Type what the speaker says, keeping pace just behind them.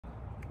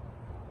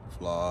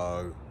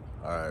Vlog.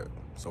 Alright,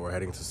 so we're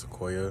heading to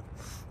Sequoia.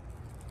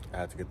 I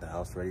have to get the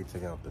house ready,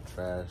 taking out the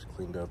trash,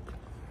 cleaned up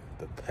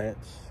the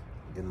pets,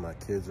 getting my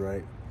kids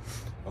right.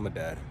 I'm a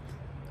dad.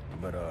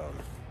 But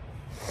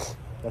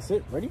that's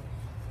it. Ready?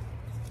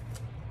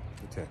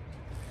 Okay.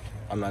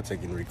 I'm not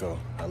taking Rico.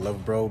 I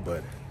love bro,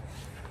 but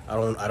I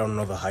don't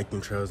know the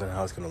hiking trails and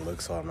how it's gonna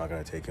look, so I'm not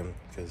gonna take him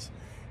because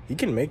he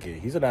can make it.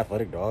 He's an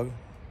athletic dog.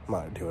 I'm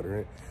not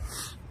deodorant.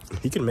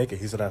 He can make it.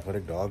 He's an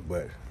athletic dog,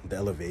 but the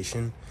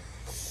elevation,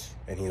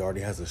 and he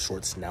already has a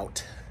short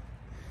snout.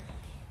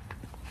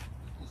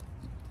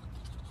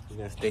 He's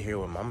gonna stay here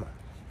with mama.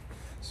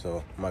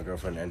 So my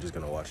girlfriend Angie's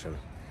gonna watch him.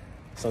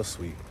 So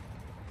sweet.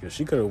 Because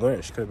she could have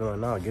went. She could have been like,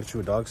 nah, get you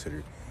a dog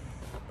sitter.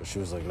 But she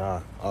was like,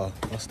 nah, I'll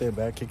stay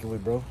back, kick it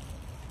with bro.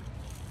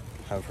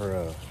 Have her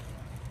a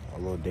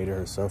little day to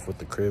herself with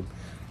the crib,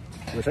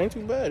 which ain't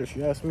too bad if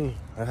you ask me.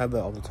 I have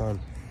that all the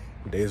time.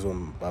 Days when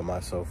I'm by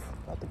myself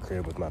at the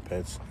crib with my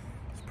pets.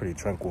 It's pretty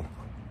tranquil.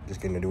 Just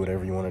getting to do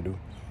whatever you want to do.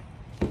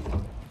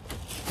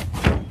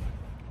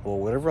 Well,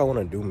 whatever I want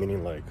to do,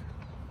 meaning like,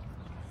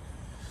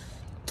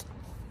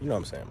 you know what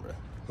I'm saying, bro.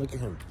 Look at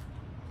him.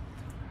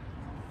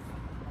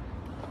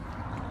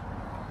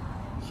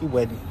 He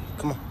wet.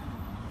 Come on.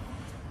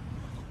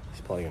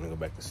 He's probably gonna go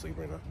back to sleep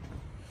right now.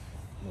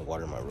 I'm gonna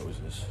water my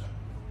roses.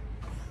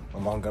 My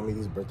mom got me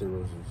these birthday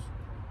roses.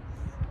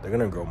 They're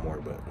gonna grow more,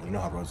 but you know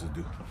how roses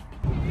do.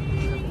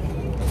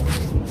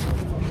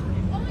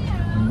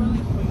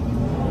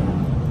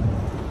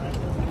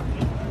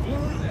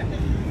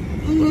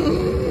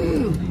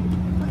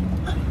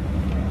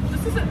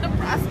 This is in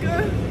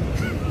Nebraska.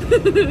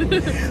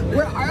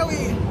 Where are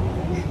we?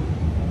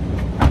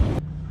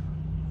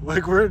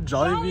 Like we're at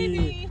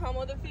Jollibee. Home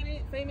of the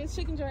famous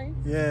chicken joint.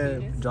 Yeah,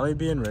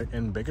 Jollibee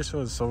in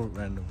Bakersfield is so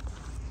random.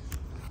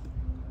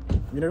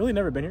 You really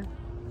never been here?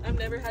 I've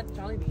never had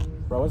Jollibee.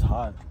 Bro, it's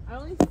hot. I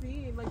only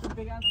see like the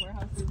big ass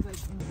warehouses like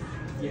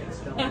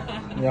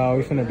Yeah,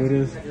 we finna do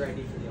this.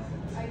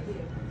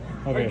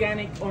 Okay.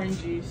 Organic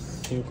orange juice.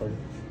 See you recording.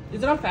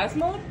 Is it on fast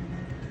mode?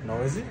 No,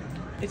 is it?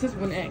 It says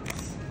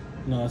 1x.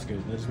 No, that's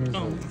good. That just means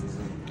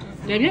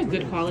Damn, you have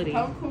good quality.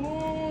 How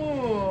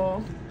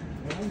cool.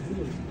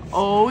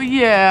 Oh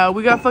yeah,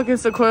 we got fucking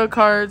Sequoia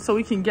cards so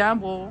we can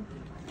gamble.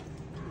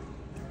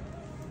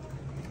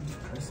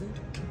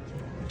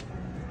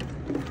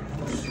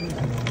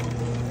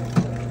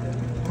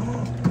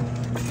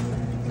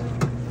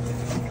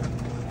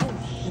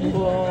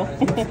 Whoa.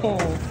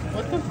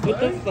 What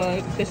the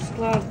fuck? This is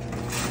cloud.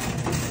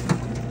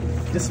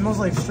 This smells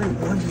like straight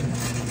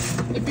oranges.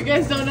 If you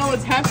guys don't know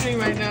what's happening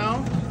right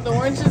now, the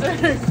oranges are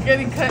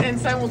getting cut and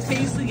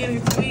simultaneously getting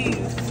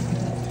squeezed.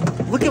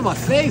 Look at my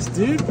face,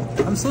 dude.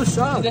 I'm so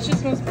shocked. That shit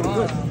smells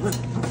bomb. Look.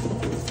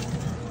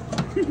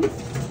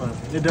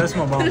 It does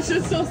smell bomb. That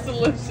shit smells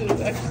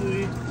delicious,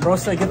 actually. Bro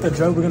said get the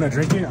jug, we're gonna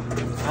drink it.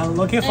 I'm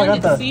looking if I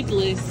got the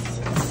seedless.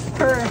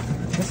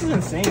 This is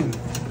insane.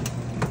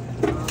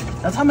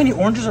 That's how many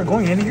oranges are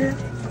going in here?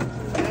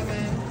 Yeah,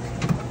 man.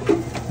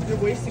 You're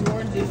wasting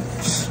oranges.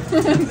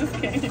 I'm just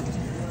kidding.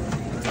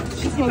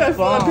 She smells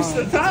bomb.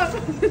 To the top.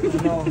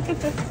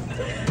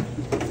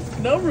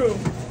 No room.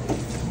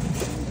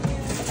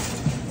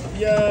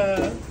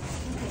 Yeah.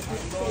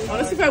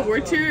 Honestly, if I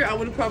worked here, I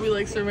would probably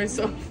like serve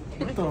myself.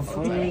 What the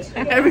fuck?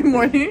 Every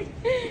morning.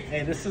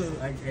 Hey, this is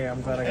like, hey,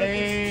 I'm glad I got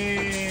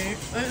this.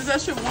 Is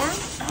that shit warm?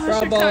 Oh, that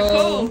shit Bravo. kinda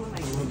cold.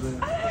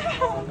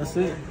 That's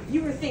it.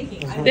 You were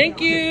thinking. Thank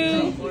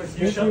you.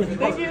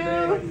 Thank you.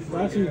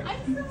 Got you.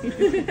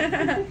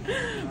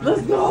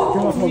 Let's go.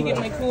 Let me get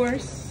my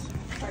course.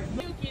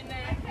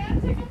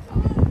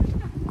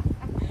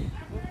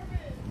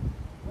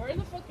 Where are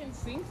the fucking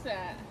sinks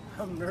at?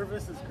 I'm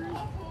nervous as crazy.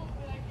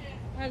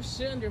 I have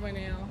shit under my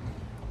nail.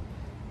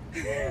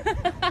 Really?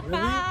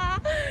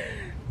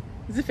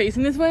 Is it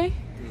facing this way?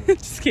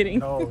 Just kidding.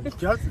 No,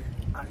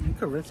 you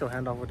could rinse your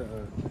hand off with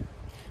the.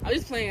 I was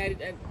just playing.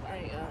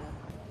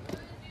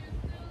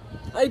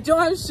 I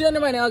don't have shit under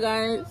my nail,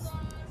 guys.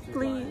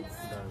 Please.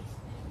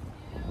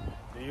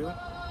 Do you? You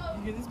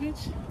hear this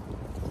bitch?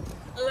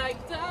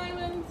 Like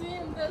diamonds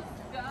in the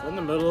sky. We're in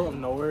the middle of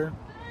nowhere.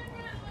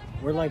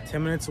 We're like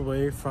 10 minutes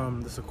away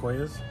from the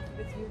Sequoias.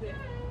 It's moving.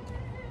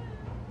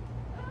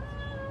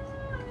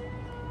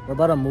 We're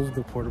about to move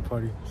the porta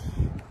potty.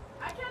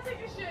 I can't take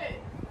a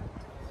shit.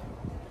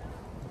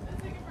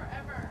 It's taking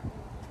forever.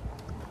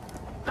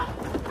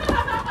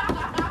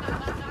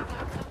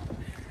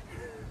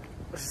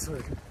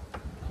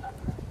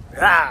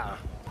 Ah!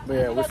 But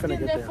yeah, we're finna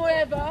get there.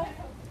 Forever.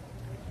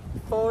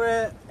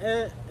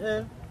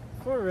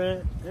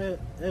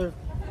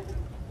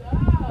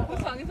 What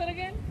song is that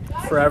again?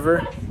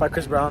 Forever by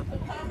Chris Brown.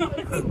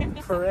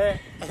 Forever.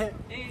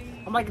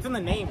 I'm like, it's in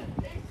the name.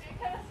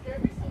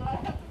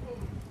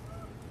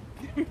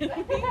 I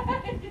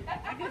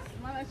guess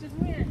that's just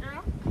weird,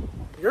 girl.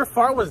 Your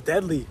fart was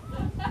deadly.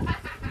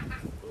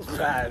 It was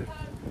bad.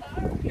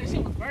 That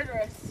shit was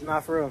murderous.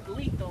 Not for real.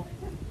 Lethal.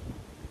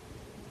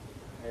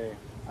 Hey,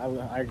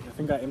 I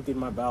think I emptied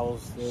my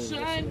bowels.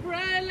 Shine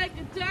bright like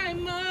a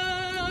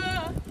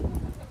diamond.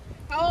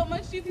 How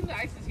much do you think the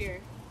ice is here?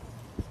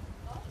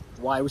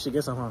 Why? We should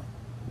get some, huh?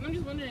 I'm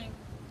just wondering.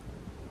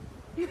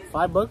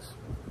 $5?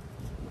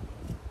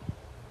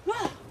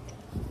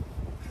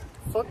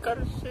 Fuck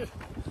kind of shit.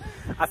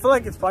 I feel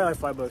like it's probably like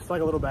 $5. It's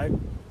like a little bag.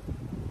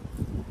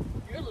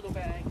 Your little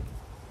bag.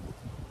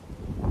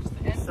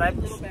 Just an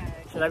empty little bag.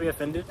 Should I be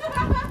offended?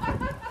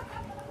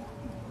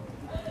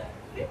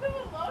 Leave him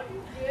alone,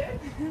 you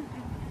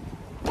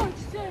bitch.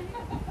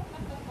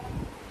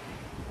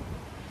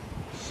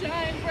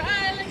 Shine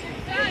bright like a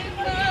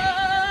diamond.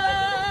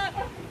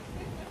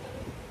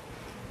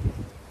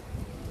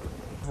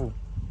 Ooh.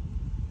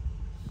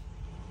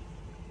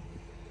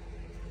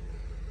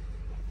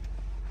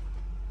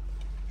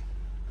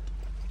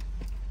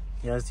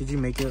 Yes, did you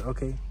make it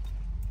okay?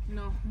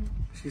 No.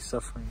 She's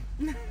suffering.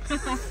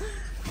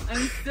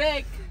 I'm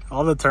sick.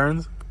 All the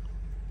turns.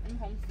 I'm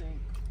homesick. Do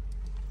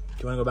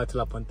you want to go back to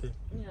La Puente?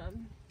 Yeah.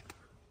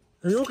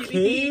 Are you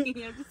okay?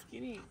 I'm just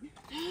kidding.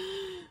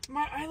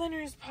 My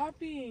eyeliner is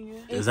popping.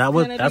 Is that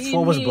what? That's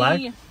what was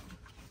black? Is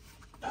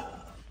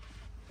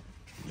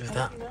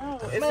that? No.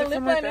 My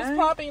lip liner's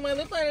popping. My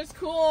lip liner's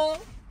cool. Oh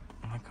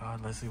my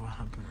god, let's see what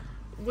happened.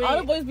 Wait. All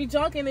the boys be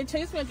jogging. They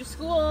chase me after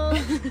school.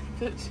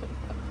 Let's see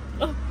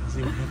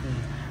what happened.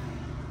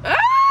 Ah!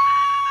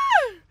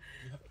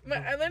 My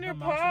eyeliner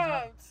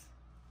popped.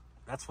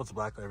 That's what's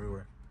black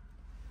everywhere.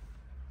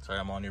 Sorry,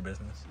 I'm on your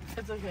business.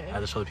 It's okay. I had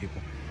to show the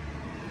people.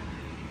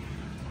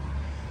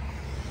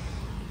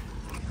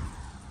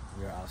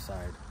 We are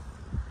outside.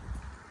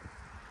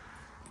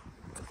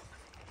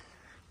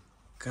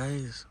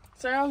 Guys.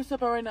 Sorry, I'll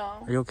step out right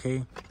now. Are you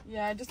okay?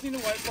 Yeah, I just need to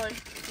wipe that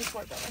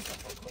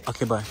myself real quick.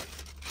 Okay, bye.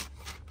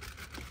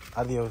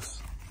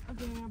 Adios.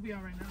 Okay, I'll be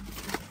out right now.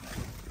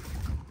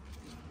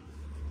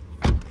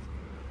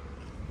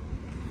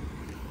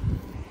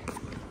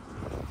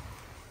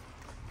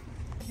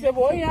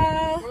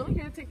 Sequoia. We're only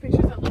here to take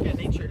pictures and look at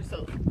nature,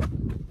 so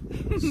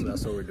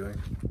that's what we're doing.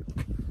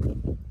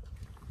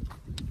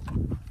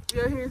 We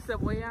are here in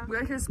Sequoia. We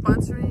are here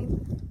sponsoring.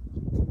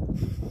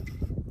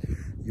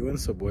 You in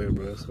Sequoia,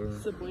 bro.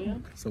 Sequoia?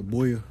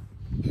 Sequoia.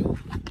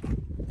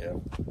 Yeah.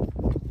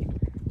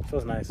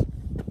 Feels nice.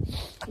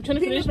 I'm trying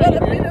to finish my beer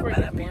before I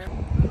get more. Am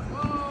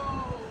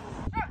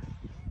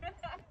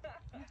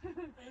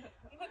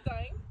I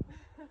dying?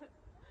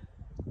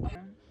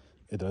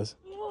 It does.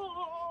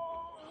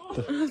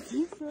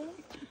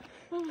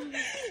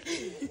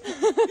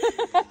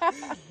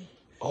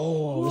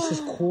 Oh, this is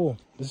cool.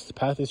 This is the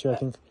path this year, I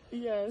think.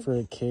 Yes.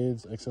 For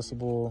kids,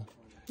 accessible,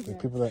 like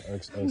people that are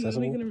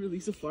accessible. I'm gonna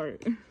release a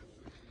fart.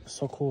 It's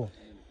so cool.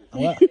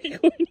 Yeah.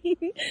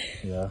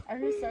 I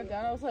just sat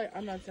down. I was like,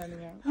 I'm not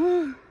standing out.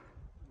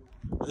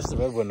 This is the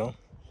red one, no?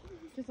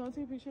 Can someone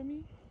take a picture of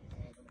me?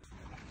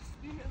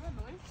 Do you hear that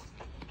noise?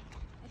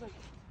 I was like,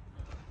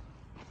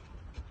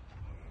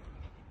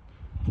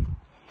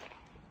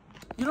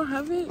 you don't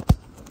have it?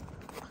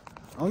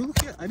 Oh, you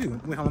look, yeah, I do.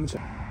 Wait, hold on, let me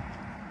check.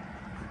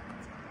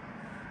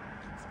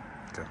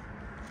 Okay.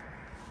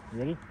 You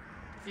ready?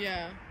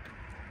 Yeah.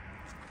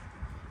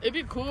 It'd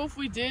be cool if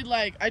we did,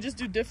 like, I just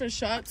do different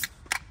shots.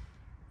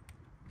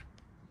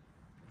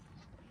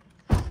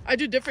 I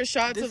do different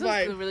shots This of, is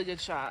like, a really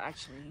good shot,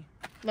 actually.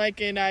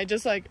 like, and I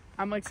just, like,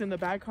 I'm, like, sitting in the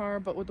back car,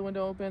 but with the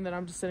window open, then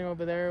I'm just sitting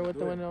over there with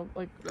the window,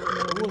 like,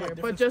 over here.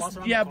 But just,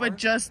 yeah, but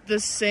just the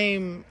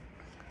same.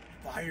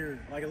 Fire.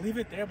 Like, leave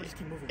it there, but just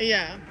keep moving.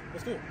 Yeah.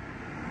 Let's do it.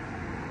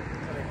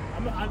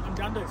 I'm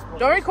down to explore.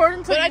 Don't record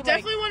until But I you,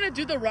 definitely want to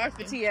do the rock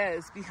thing.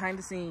 BTS, behind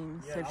the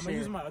scenes. Yeah, I'm gonna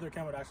use my other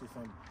camera to actually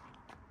film.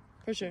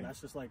 For sure.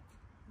 That's just like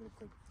a little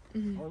quick.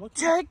 Mm-hmm. Or look,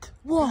 Take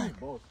one.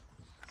 both.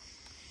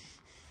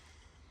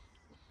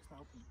 It's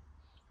not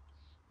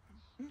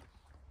open.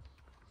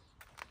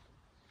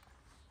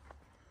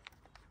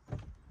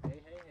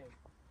 Hey.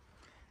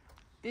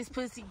 This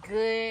pussy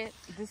good.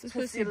 This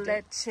pussy good.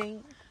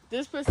 leche.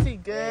 This pussy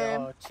good.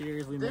 Hey,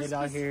 cheers, we made it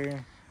out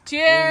here.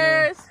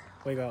 Cheers.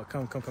 Wait, go,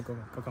 come. Yes,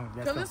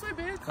 Come this way,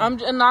 bitch. I'm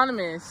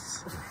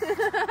anonymous.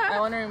 I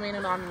want to remain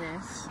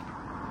anonymous.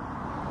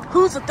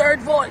 Who's the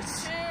third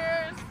voice?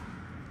 Cheers.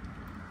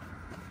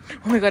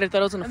 Oh my god, I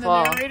thought I was gonna And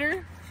fall. the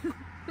narrator.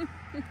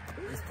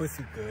 This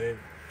pussy good.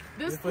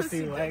 This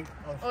pussy like.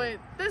 Oh wait,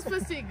 this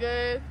pussy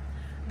good.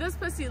 This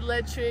pussy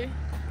leche.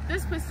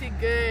 This pussy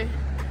good.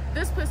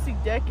 This pussy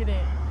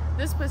decadent.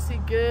 This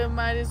pussy good.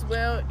 Might as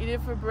well eat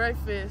it for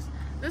breakfast.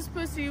 This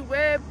pussy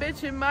wet,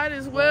 bitch. It might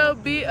as well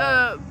be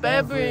a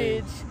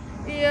beverage.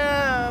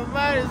 Yeah,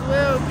 might as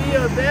well be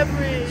a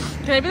beverage.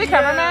 Can I be the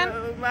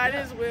cameraman? Might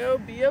as well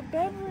be a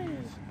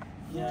beverage.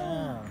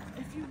 Yeah.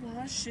 If you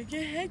want shit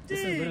get hectic. This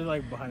is literally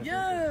like behind the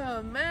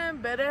Yeah, man,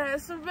 better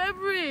have some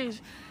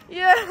beverage.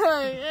 Yeah.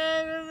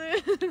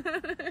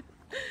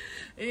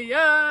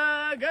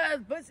 Yeah,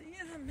 cause pussy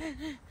is a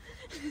man.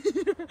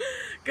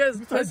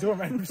 Cause pussy.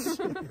 Alright,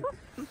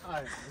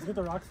 let's get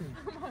the rock scene.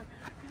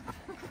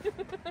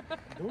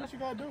 Do what you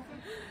gotta do.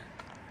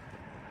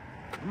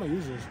 I'm gonna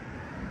use this.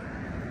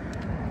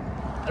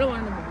 I don't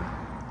want it anymore.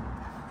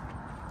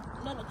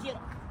 No, quiero.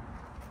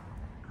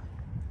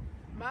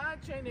 My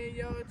chain and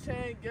your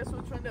chain, guess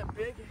which one the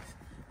biggest?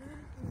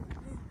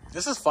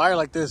 This is fire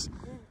like this.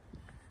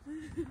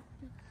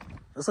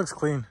 This looks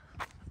clean.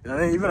 And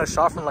then even a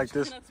shot from like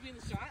this. Not to be in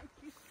the shot.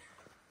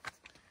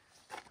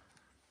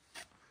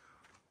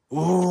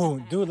 Ooh,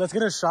 dude, let's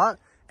get a shot.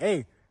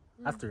 Hey,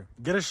 after.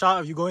 Get a shot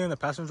of you going in the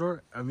passenger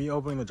door and me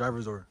opening the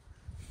driver's door.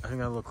 I think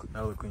that'll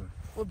look clean.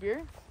 What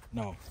beer?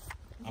 No.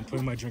 I'm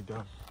putting my drink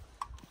down.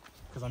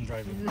 Because I'm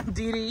driving.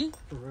 DD.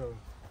 For real.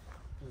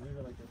 Leave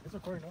it like that. It's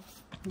recording, no?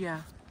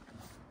 Yeah.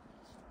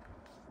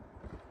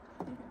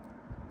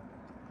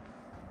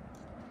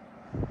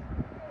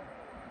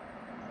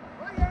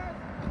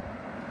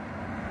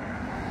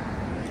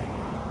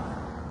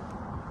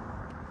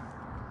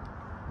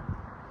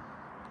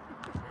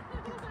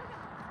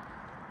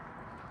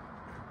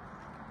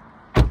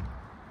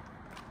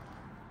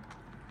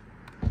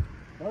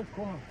 That looks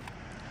cool.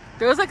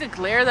 There was like a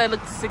glare that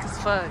looked sick as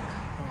fuck.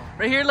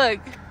 Right here, look.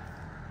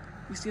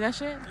 You see that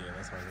shit? Yeah,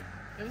 that's hard.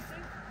 Let me see.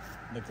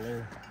 The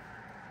glare.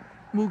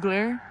 Move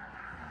glare.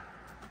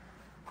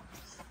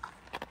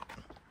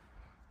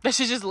 That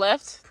shit just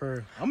left.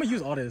 I'm gonna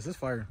use all this. This is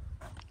fire.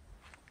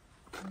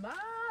 My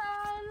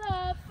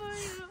love for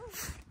you.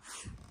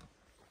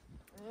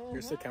 You're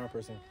a sick camera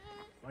person.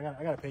 I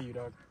gotta pay you,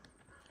 dog.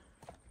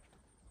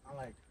 I'm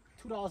like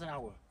 $2 an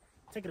hour.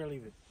 Take it or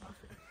leave it.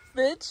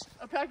 Bitch.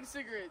 A pack of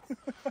cigarettes.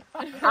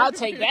 I'll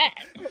take that.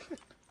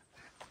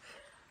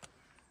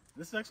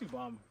 This is actually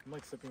bomb. I'm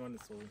like sipping on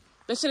this slowly.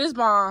 That shit is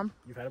bomb.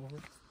 You've had it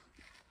before?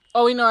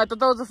 Oh, you know, I thought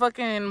that was the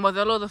fucking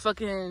Modelo, the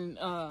fucking,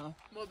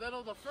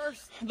 Modelo the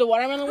first. the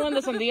watermelon one,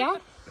 the Sandia.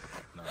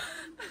 No. Do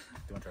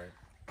you want to try it?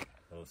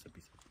 A little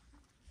sippy sip.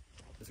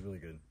 It's really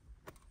good.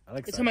 I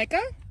like It's cider.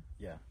 Jamaica?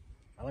 Yeah.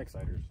 I like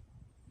ciders.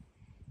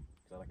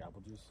 Because I like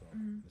apple juice, so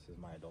this is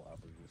my adult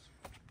apple juice.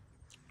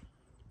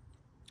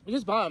 It's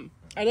just bomb.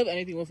 I love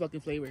anything with fucking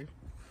flavor.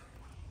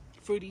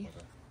 Fruity.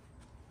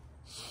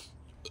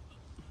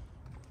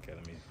 Okay,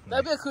 let me...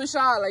 That'd be a cool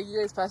shot, like you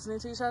guys passing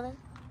it to each other.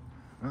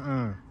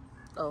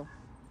 Oh.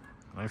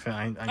 Okay.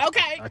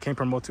 I can't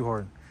promote too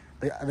hard.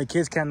 The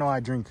kids can't know I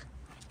drink.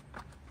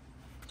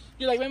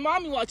 You're like, my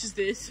mommy watches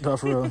this. No,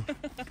 for real.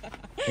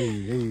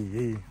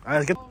 Hey. All right,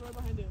 let's get... Oh, right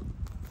behind him.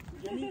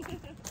 Get me? There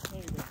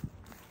you go.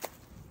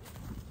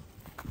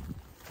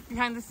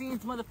 Behind the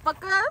scenes,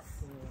 motherfuckers.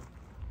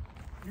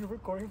 You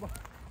recording?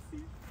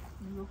 You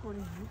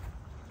recording you?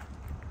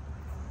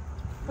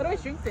 How do I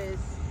drink this?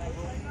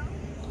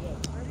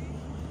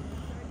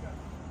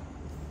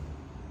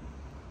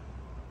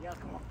 Yeah,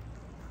 come on.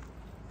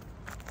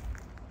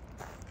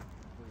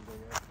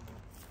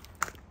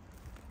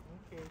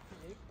 Okay.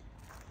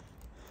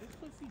 This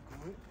pussy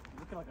good.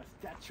 Looking like a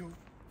statue.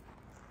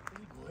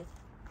 Pretty good.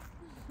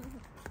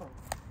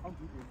 I'm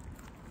good.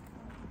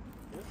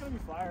 It's gonna be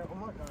fire. Oh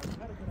my god. You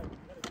got a good idea.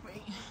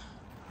 Wait.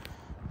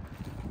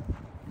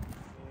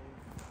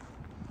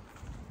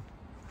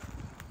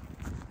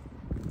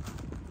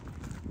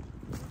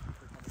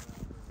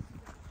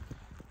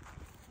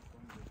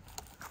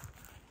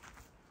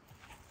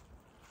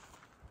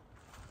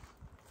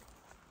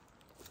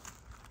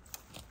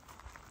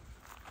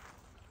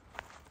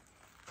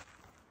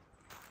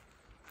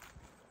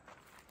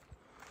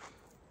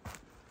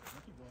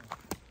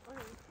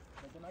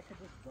 Then I could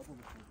just double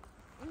the food.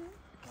 I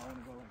want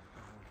to go in.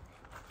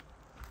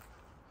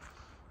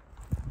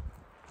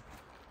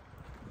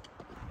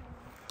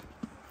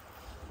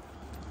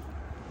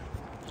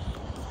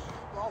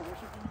 We're all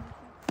worshiping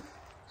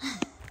you.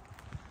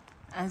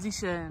 As you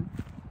should.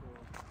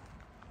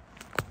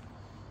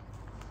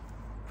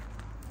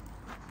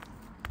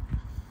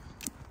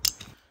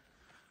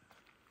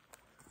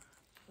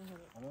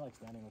 I don't like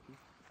standing with you.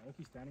 I like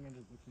you standing and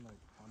just looking like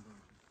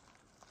pondering.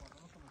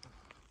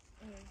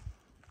 Okay.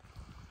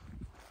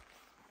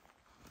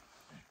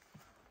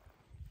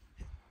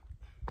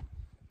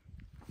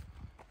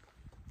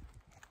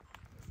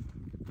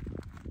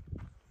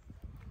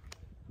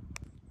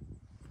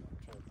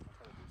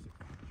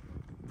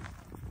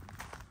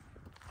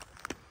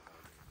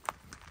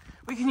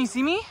 Wait, can you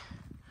see me?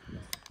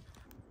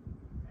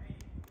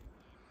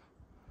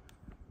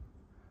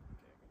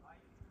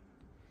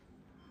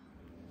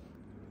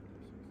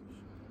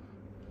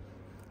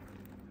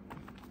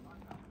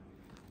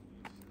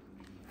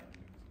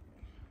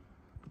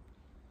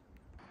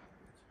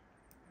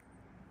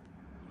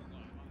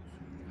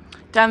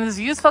 Damn, this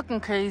view is fucking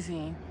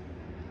crazy.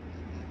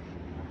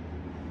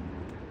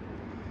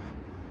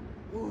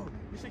 Ooh,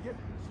 you should get.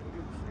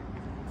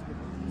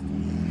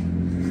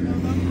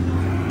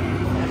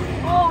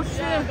 Oh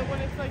Yeah, shit. but when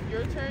it's like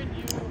your turn,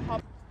 you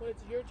hop. When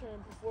it's your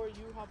turn, before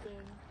you hop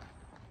in.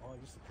 Oh,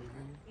 you used to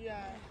preview me?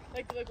 Yeah,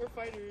 like we're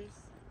fighters.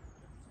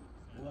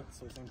 We're like the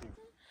same thing.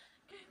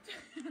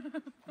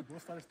 We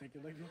both started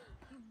thinking like you.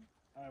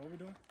 Alright, what are we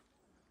doing?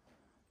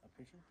 A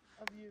picture?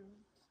 Of you.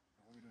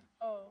 What are we doing?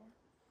 Oh,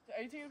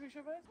 are you taking a picture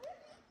of us?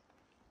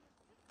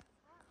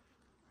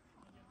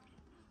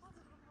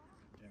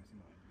 James, you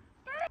know.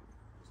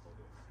 Just hold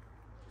it.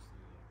 Just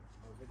see.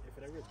 Oh, if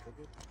it ever is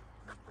crooked,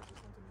 just press this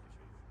one to make it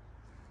straight.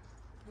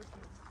 Which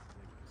one?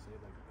 Like, you see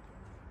it like the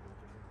camera, like, go up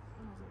in here.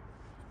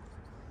 It's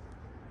like,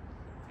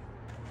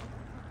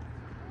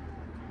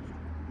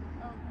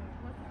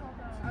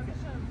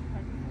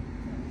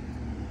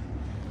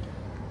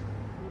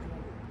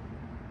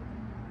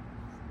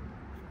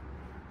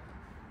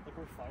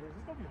 first fighters.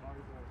 It's gonna be hard,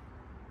 but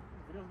the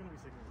video's gonna be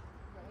sick.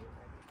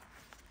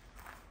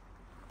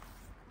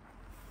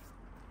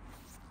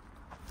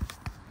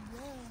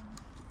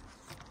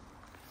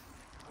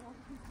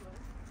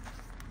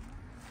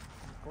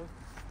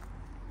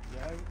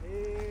 Yeah,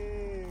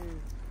 hey.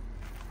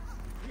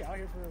 We out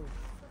here for real.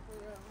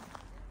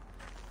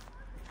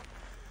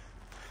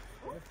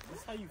 This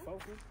is how you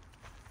focus?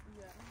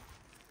 Yeah.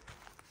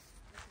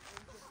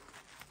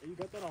 Hey, you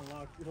got that on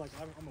lock. You're like,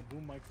 I'm a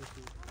boom mic for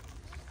you.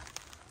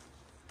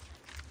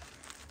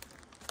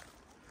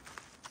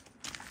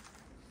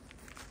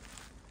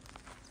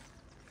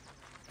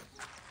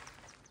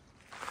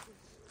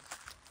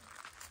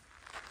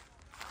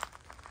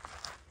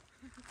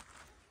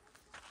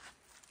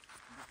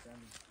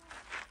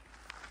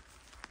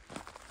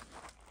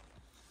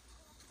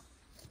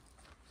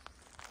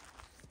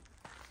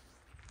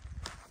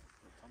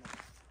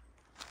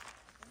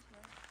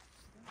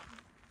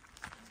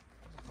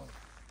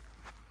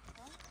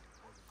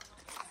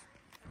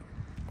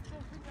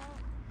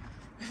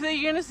 So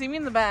you're gonna see me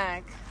in the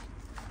back.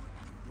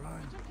 Run.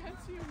 I can't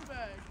see you in the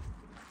bag.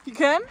 You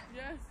can?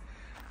 Yes.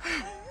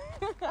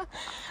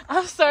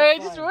 I'm sorry, I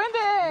That's just fine. ruined No,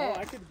 it.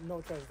 I could. No,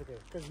 it's okay.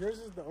 Because yours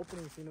is the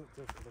opening scene. It's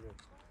okay.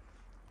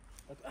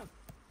 That's,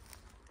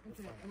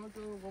 Okay, I'm gonna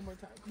do it one more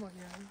time. Come on,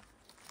 yeah.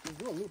 just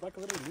do a loop. I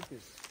can literally loop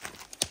this.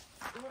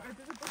 Well, I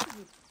did a bunch of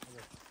it.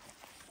 Okay.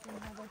 So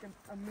I have like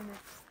a minute.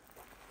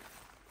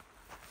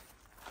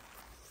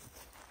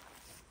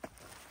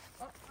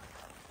 Oh.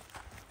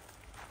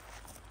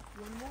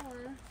 One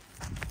more.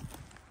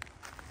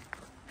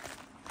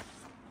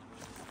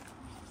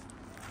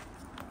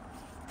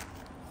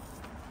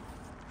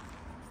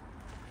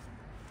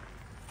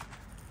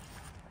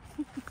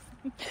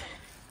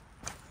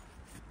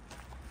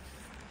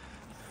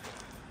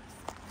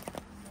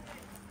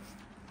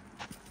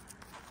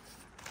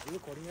 Are you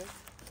recording it?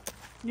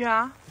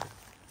 Yeah.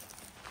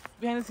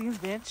 Behind the scenes,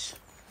 bitch.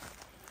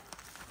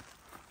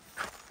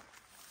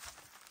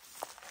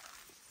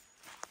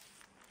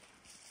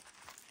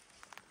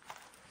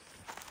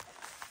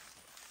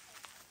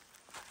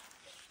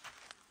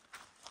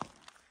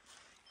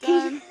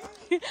 Done.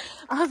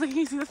 I was like, can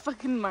you see the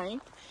fucking mic?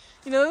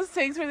 You know those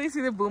takes where they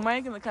see the boom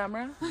mic in the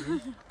camera?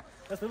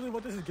 That's literally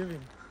what this is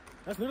giving.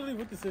 That's literally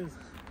what this is.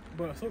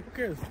 But so who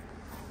cares?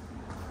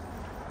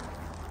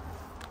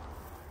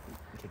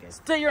 Okay, guys.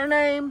 State your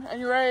name and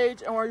your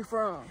age and where you're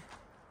from.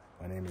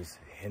 My name is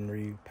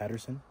Henry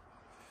Patterson,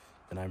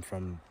 and I'm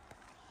from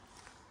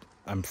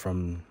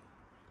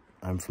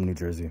New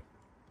Jersey.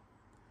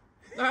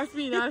 Ask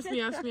me.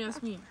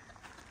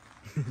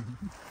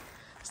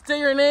 State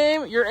your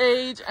name, your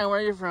age, and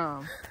where you're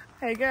from.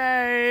 Hey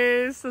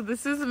guys, so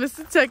this is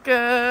Mr.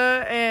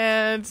 Tekka,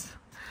 and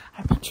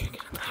I've been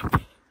drinking a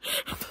lot.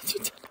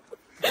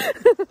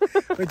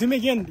 Wait, do me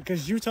again,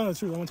 because you're telling the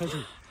truth. I want to tell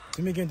you.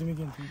 Do me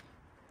again.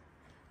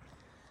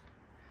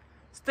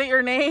 State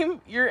your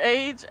name, your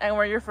age, and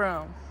where you're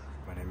from.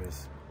 My name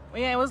is.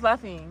 Yeah, I was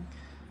laughing.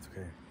 It's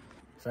okay.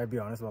 Should I be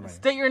honest about my?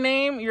 State your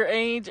name, your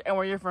age, and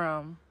where you're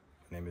from.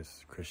 My name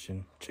is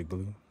Christian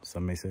Chigbaloo,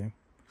 some may say.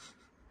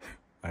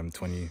 I'm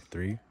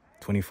 23,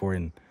 24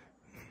 in...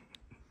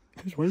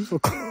 Why are you so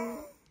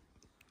cold?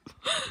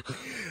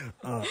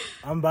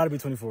 I'm about to be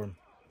 24.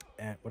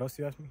 And what else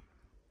do you ask me?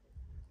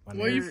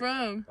 Where are you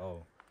from?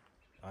 Oh,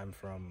 I'm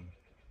from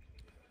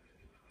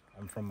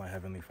my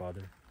Heavenly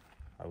Father.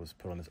 I was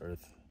put on this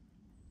earth.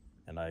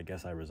 And I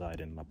guess I reside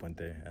in La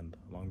Puente and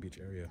Long Beach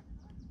area.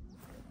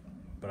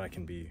 But I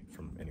can be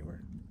from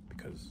anywhere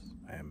because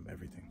I am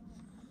everything.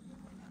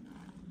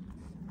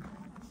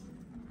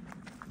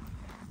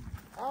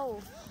 Oh,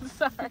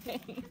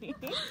 sorry.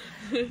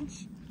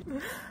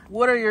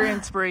 What are your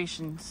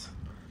inspirations?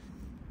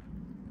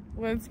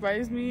 What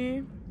inspires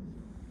me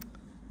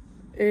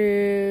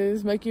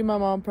is making my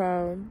mom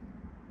proud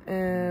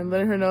and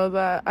letting her know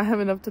that I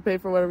have enough to pay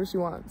for whatever she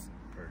wants.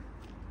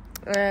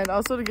 And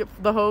also to get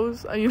the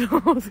hose, you know,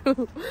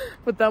 to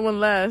put that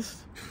one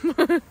last.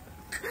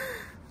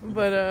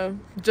 But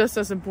just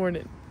as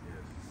important.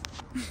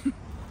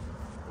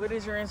 What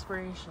is your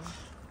inspiration?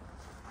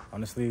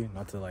 Honestly,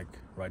 not to like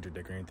ride your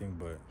dick or anything,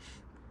 but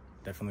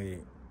definitely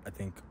I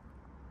think,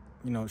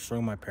 you know,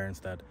 showing my parents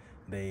that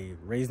they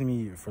raised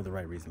me for the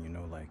right reason, you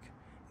know, like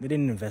they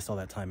didn't invest all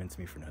that time into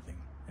me for nothing.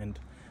 And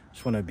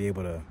just want to be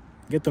able to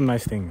get them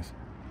nice things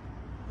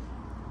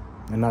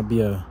and not be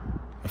a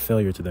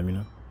failure to them, you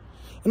know.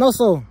 And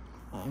also,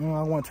 I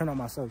want to turn out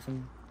myself. So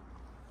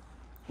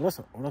what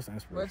else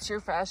inspiration? What's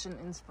your fashion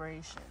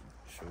inspiration?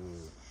 Shoot.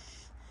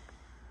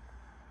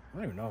 I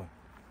don't even know.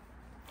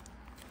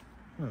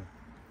 Damn.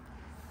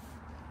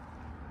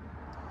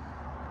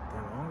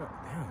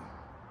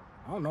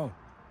 I don't know.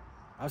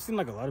 I've seen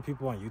like a lot of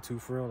people on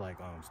YouTube for real, like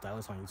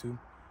stylists on YouTube,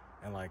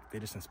 and like they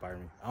just inspire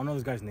me. I don't know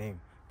this guy's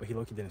name, but he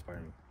low-key did inspire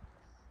me.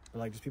 But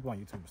like just people on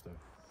YouTube and stuff.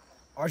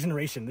 Our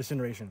generation, this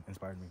generation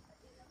inspired me.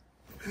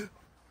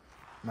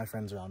 My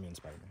friends around me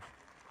inspired me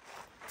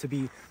to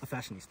be a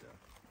fashionista.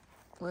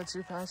 What's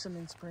your fashion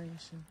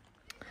inspiration?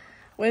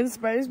 What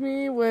inspires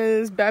me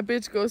was Bad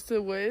Bitch Goes to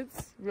the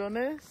Woods,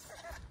 realness.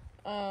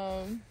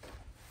 And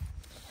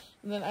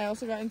then I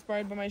also got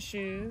inspired by my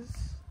shoes.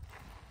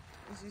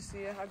 As you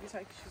see, I have these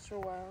Nike shoes for a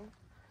while.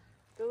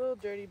 They're a little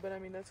dirty, but I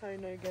mean, that's how you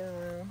know you're getting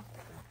around.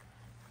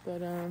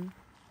 But,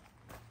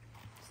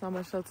 it's not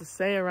much else to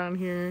say around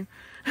here.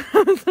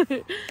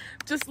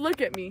 Just look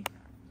at me.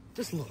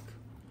 Just look.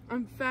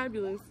 I'm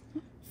fabulous.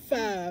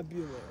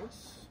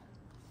 Fabulous.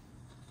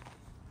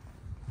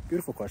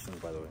 Beautiful questions,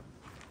 by the way.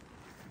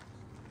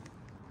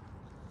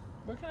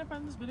 Where can I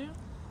find this video?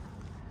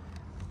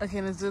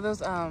 Okay, let's do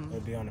those. It'll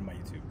be on my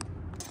YouTube.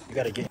 You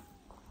gotta get.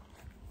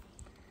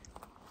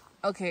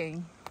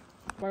 Okay.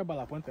 Where about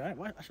La Puente? I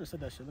should have said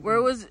that shit.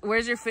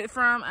 Where's your fit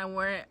from and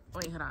where?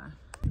 Wait, hold on.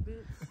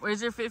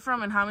 Where's your fit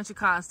from and how much it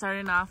cost?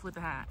 Starting off with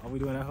the hat. Are we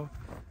doing that, hoe?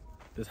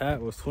 This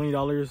hat was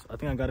 $20. I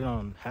think I got it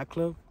on Hat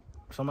Club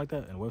or something like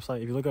that. And the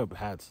website, if you look up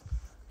hats,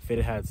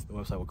 fitted hats, the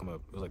website will come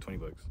up. It was like 20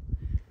 bucks.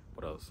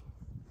 What else?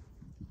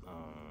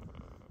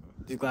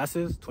 These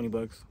glasses, 20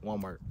 bucks.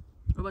 Walmart.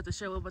 What about the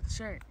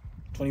shirt?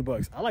 20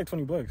 bucks. I like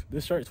 20 bucks.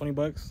 This shirt, 20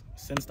 bucks.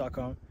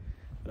 Sense.com.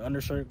 The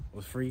undershirt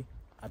was free.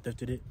 I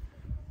thrifted it.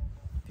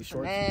 These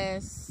shorts.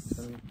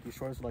 These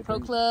shorts are like Pro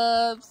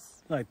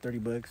Clubs. Like 30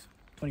 bucks.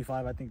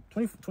 25, I think.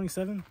 20,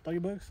 27, 30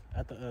 bucks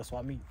at the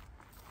swap meet.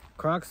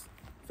 Crocs,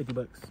 50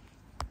 bucks.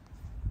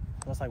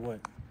 That's like what?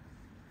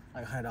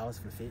 Like $100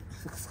 for the fit.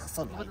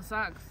 What about the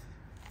socks?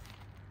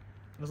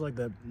 It was like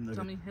the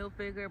Tommy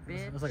Hilfiger,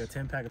 bitch. it was like a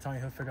 10-pack of Tommy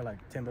Hilfiger, like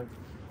 10 bucks.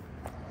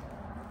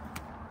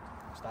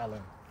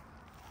 Styling.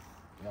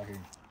 Y'all here.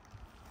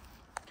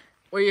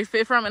 Where you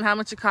fit from and how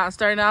much it cost?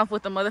 Starting off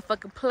with the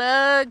motherfucking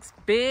plugs,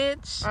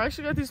 bitch. I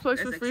actually got these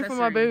plugs That's for free from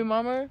my baby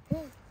mama.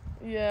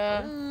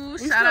 Yeah. Ooh,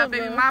 shout out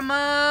baby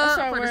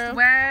mama for the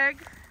swag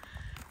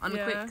on the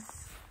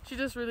quicks. She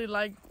just really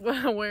liked what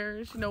I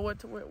wear. She know what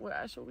to wear, what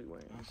I should be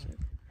wearing and shit.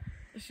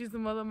 She's the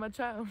mother of my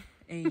child.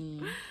 Hey,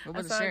 what about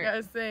That's the all shirt? I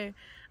gotta say.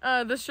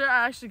 The shirt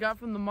I actually got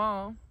from the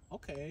mall.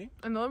 Okay.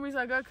 And the only reason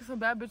I got it because some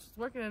bad bitch was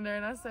working in there,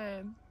 and I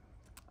said,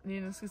 I need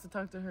an excuse to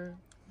talk to her.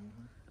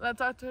 And I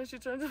talked to her, she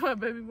turned to my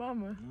baby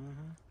mama.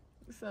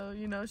 So,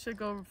 you know, shit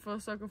go full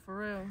circle for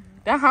real.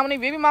 Damn, how many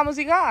baby mamas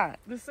you got?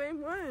 The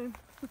same one.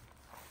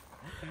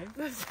 Okay.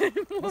 The same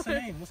one. What's her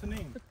name? What's her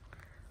name?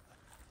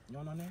 You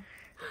don't know her name?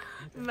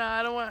 Okay. Nah,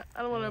 I don't want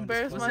to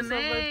embarrass What's myself the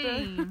like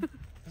name? that.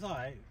 It's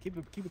alright. Keep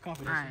it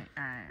confidential.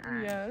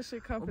 Alright. Yeah, that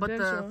shit What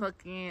confidential. about the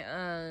fucking,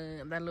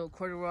 that little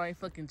corduroy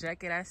fucking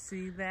jacket? I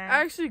see that.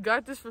 I actually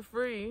got this for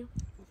free.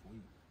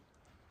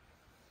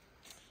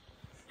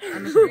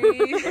 On the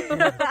free.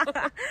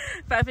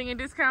 5 finger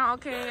discount.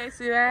 Okay, I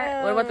see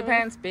that. What about the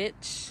pants,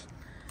 bitch?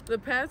 The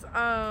pants,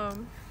 I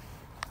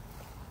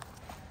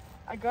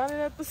got it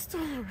at the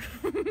store.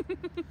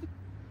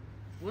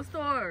 What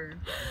store?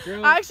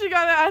 Girl, I actually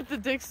got it at the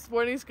Dick's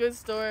Sporting Goods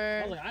store.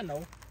 I was like, I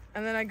know.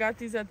 And then I got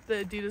these at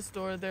the Adidas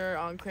store. They're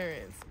on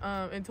clearance.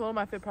 In total,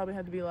 my fit probably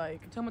had to be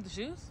like, You talking about the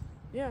shoes?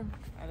 yeah,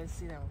 I didn't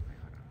see that one.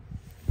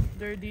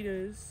 they're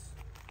Adidas.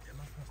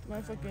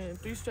 My fucking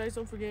 3 stripes,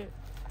 don't forget.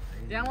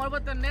 Damn, what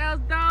about the nails,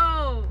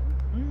 though?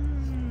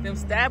 Them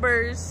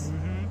stabbers.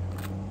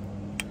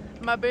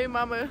 My baby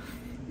mama,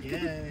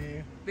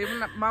 Yay. Baby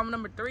mama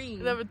number 3.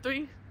 number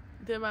 3,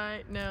 did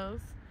my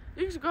nails.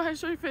 You should go ahead and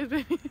show your face,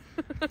 baby.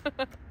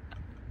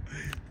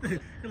 You're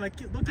like,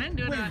 don't keep I ain't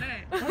doing all waiting.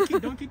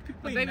 that. Don't keep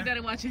My waiting. baby daddy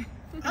watching.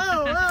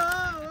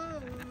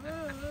 Oh.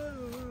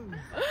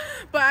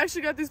 But I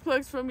actually got these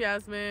plugs from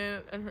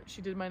Yasmin, and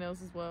she did my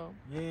nails as well.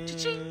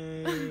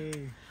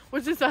 Yay.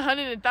 Which is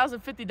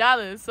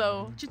 $150,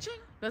 so Cha-ching.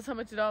 that's how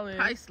much it all is.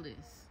 Priceless.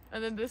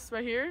 And then this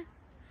right here,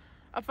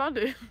 I found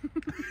it.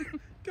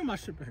 Get my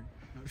shit back.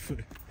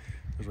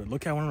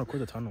 Look, I want to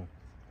record the tunnel.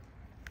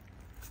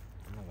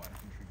 I don't know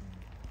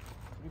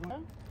why.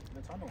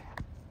 The tunnel.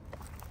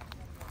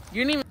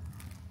 You didn't even.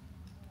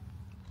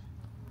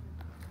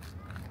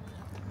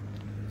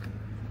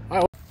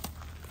 Alright,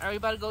 we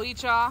about to go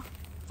eat, y'all.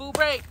 Food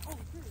break.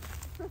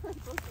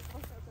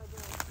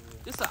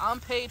 This is an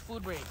unpaid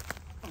food break.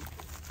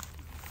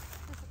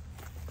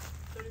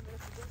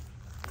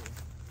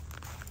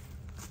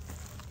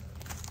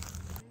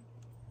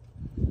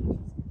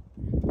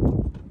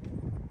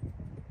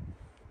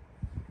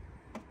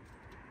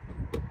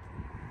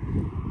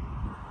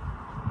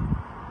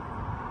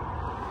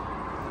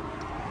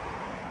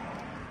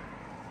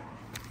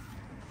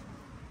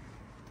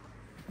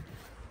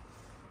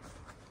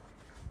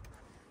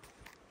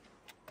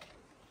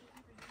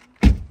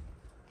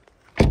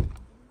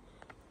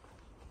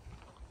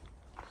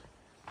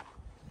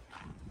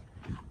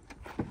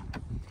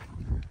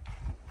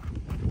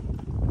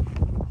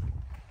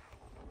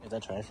 Is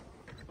that trash?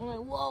 I'm like,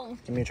 whoa.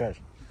 Give me a trash.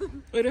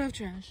 We don't have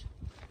trash.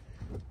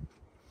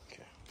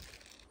 Okay.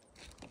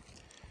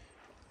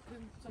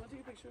 Someone take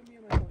a picture of me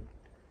on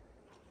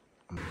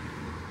my phone.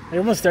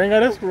 Everyone's staring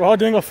at us. We're all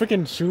doing a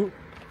freaking shoot.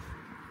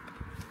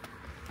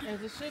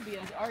 As it should be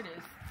as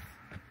artists.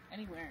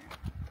 Anywhere.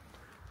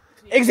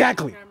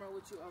 Exactly. Camera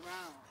with you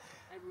around.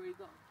 Everywhere you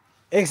go.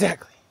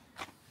 Exactly.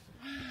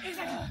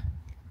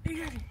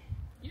 Exactly.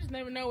 You just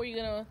never know where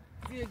you're gonna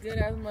see a good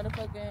ass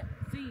motherfucking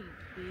scene,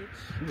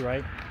 bitch. You're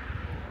right.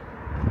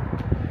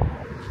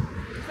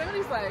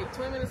 Yosemite's like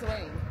 20 minutes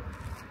away.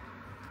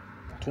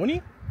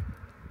 20?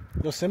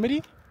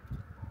 Yosemite?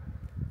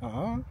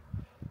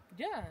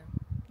 Yeah.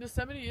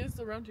 Yosemite is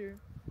around here.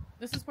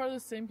 This is part of the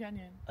same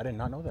canyon. I did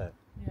not know that.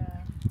 Yeah.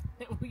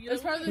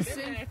 It's part of the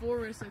same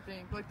forest, I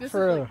think. Like this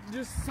For is real? like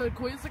just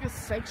Sequoia is like a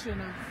section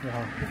of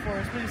Uh-huh. the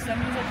forest, but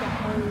Yosemite is like the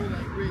whole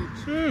like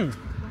ridge. The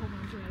whole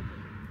mountain,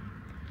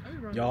 I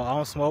think. Y'all, I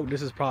don't smoke.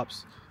 This is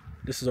props.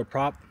 This is a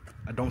prop.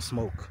 I don't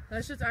smoke.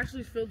 That shit's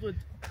actually filled with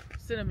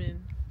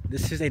cinnamon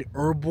This is a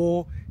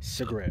herbal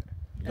cigarette.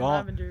 and Y'all,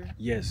 lavender.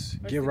 yes,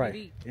 Or get right.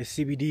 CBD. It's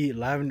CBD,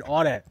 lavender,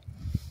 all that.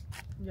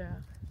 Yeah.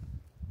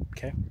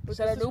 Okay? But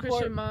Shout out this is Newport.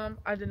 Christian mom.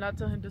 I did not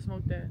tell him to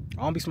smoke that.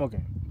 I don't be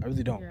smoking. I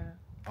really don't. Yeah.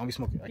 I don't be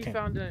smoking. I He can't.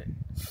 found it.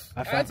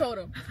 I I found. told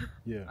him.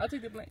 Yeah. I'll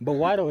take the blame. But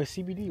why though? It's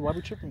CBD. Why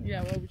we tripping?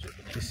 Yeah, why would you?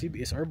 It's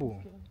CBD. It's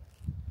herbal.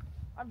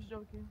 I'm just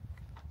joking.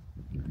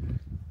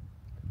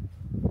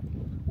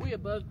 We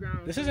above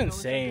ground. This is so we know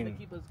something insane. To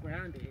keep us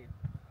grounded.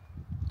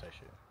 That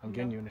shit. I'm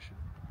getting you in this shit.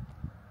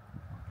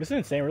 This is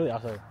insane, really.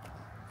 Outside.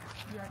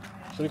 Yeah,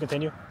 Should we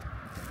continue?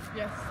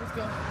 yes, let's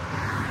go.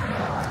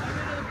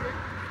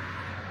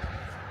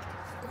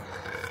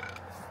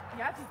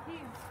 Yati, keys.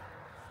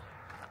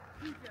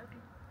 Let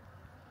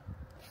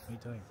me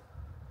tell you.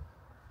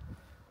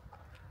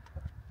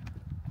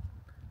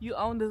 You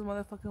own this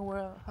motherfucking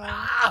world.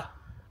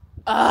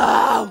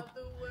 Oh!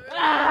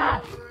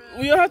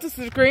 We all have to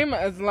scream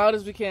as loud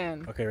as we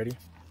can. Okay, ready?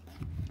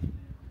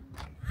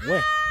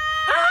 Wait.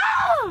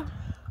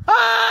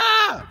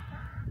 Ah!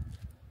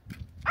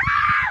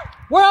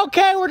 We're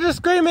okay. We're just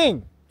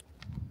screaming.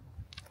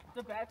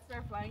 The bats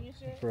start flying and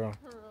shit. Bro.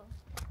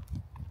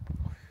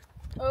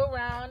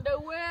 Around the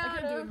world. I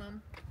can't do it,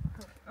 mom.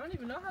 I don't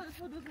even know how this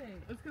fool does it.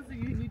 It's because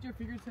you need your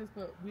fingertips,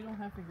 but we don't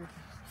have fingertips.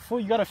 Fool,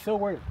 you gotta feel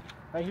where.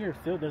 Right here,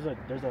 feel. There's a.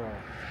 Y'all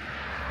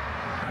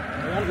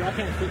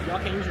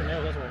can't use your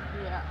nails. That's why.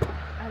 Yeah,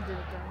 I did it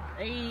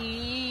though.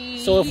 Hey.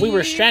 So if we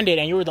were stranded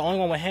and you were the only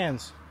one with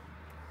hands,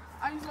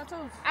 I use my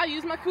toes. I'll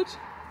use my cooch.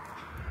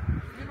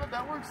 You know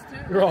that works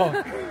too. bro.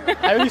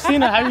 Have you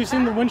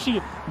seen the when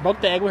she broke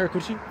the egg with her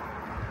coochie?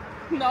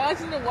 No, I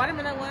seen the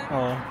watermelon one.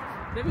 Oh,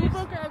 Who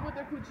broke her egg with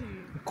their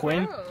coochie?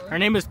 Quinn. Oh. Her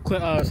name is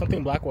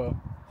something Blackwell.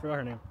 Forgot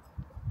her name.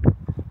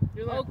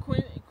 You're like, Oh,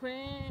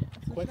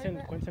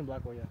 Quentin. Quentin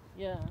Blackwell. Yeah.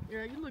 Yeah.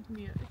 yeah, you looked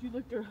me. If you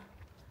looked her,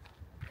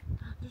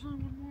 there's only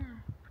one more.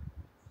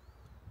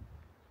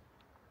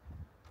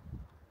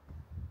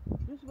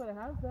 You should better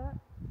have that.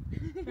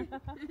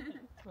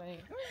 Wait,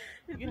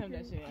 give him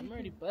that shit. I'm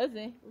already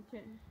buzzing.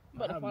 Okay.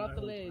 I'm about to fall off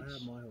the ledge. I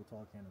have my whole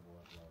tall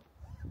cannibal as well.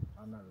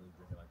 I'm not really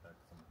drinking like that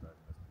because I'm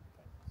driving this.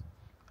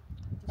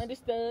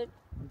 Understood.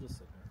 I'm just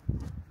sitting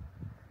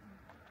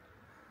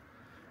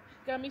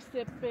Got me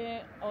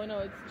sipping. Oh no,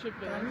 it's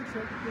tripping.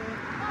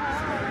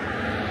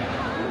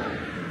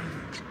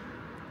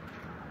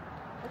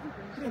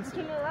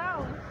 Turn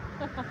around.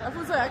 I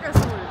was like, I got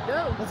somewhere to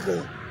go. Let's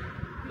go.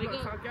 We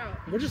gonna talk out.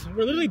 We're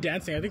literally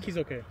dancing. I think he's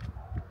okay.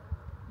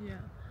 Yeah.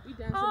 We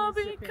dancing All and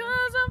sipping.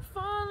 because I'm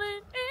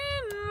falling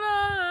in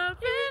love,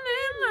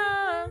 in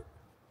love.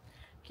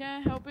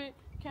 Can't help it.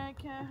 Can't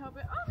help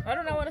it. Oh. I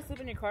don't know. I want to sleep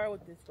in your car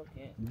with this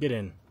fucking. Get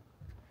in.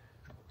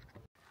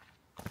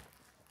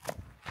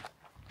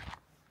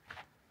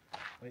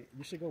 Wait,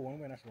 you should go one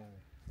way and I should go one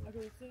way. Okay,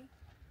 you see?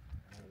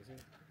 Is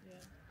it? Yeah.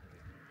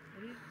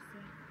 Ready?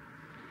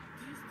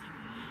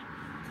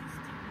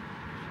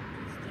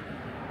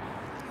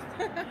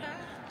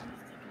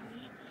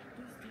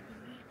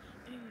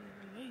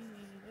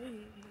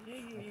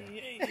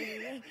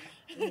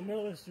 In the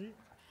middle of the street?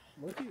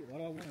 Why do I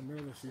want a middle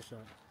of the street shot?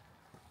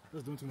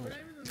 That's doing too much.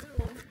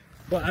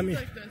 But I mean,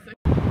 Like this. Like,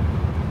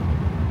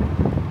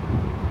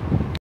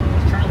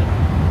 Charlie.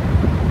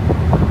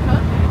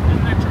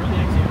 Isn't that Charlie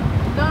XM?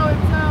 no,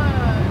 it's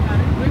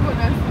Rico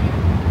Nasty.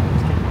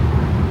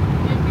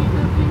 Give me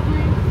the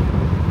fingers,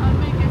 I'll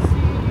make it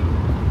see.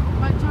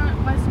 My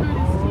skirt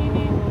is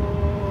teeny.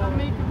 I'll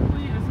make it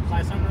bleed.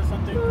 Like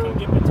something can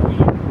get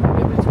between.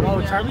 Oh,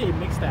 Yeah. Charlie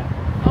mixed that.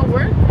 Oh,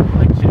 word?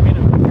 Like she made a.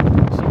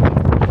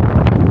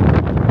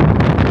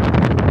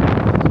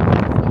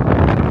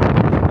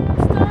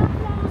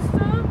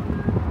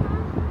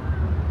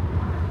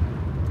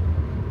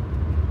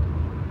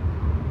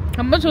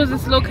 How much was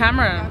this little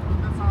camera?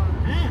 That's all.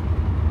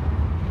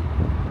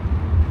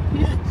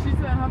 She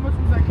said, how much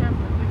was that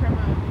camera? The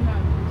camera you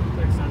had?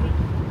 Like 7.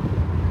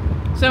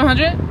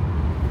 700? Yeah.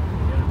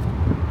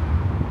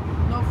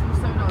 No, for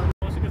 $7.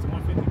 Once it gets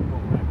 150, we go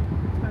back.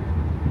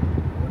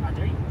 We're not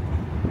there yet.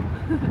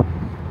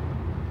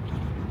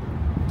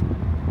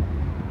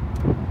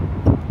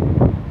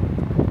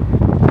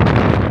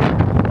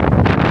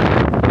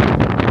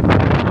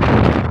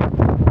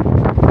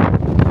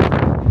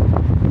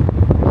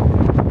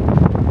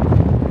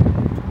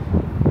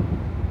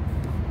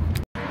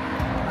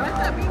 I like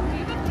that beat.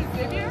 Did you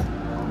Xavier?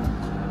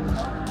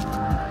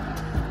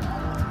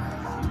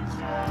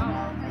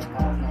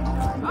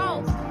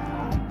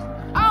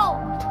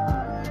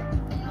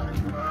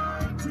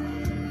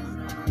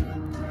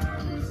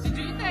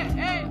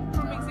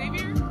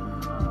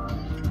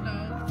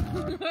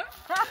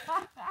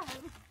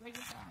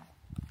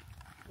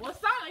 What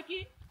song,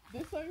 Nikki?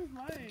 This song is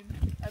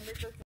mine. I made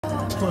this.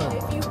 What?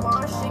 If you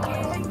want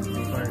chicken,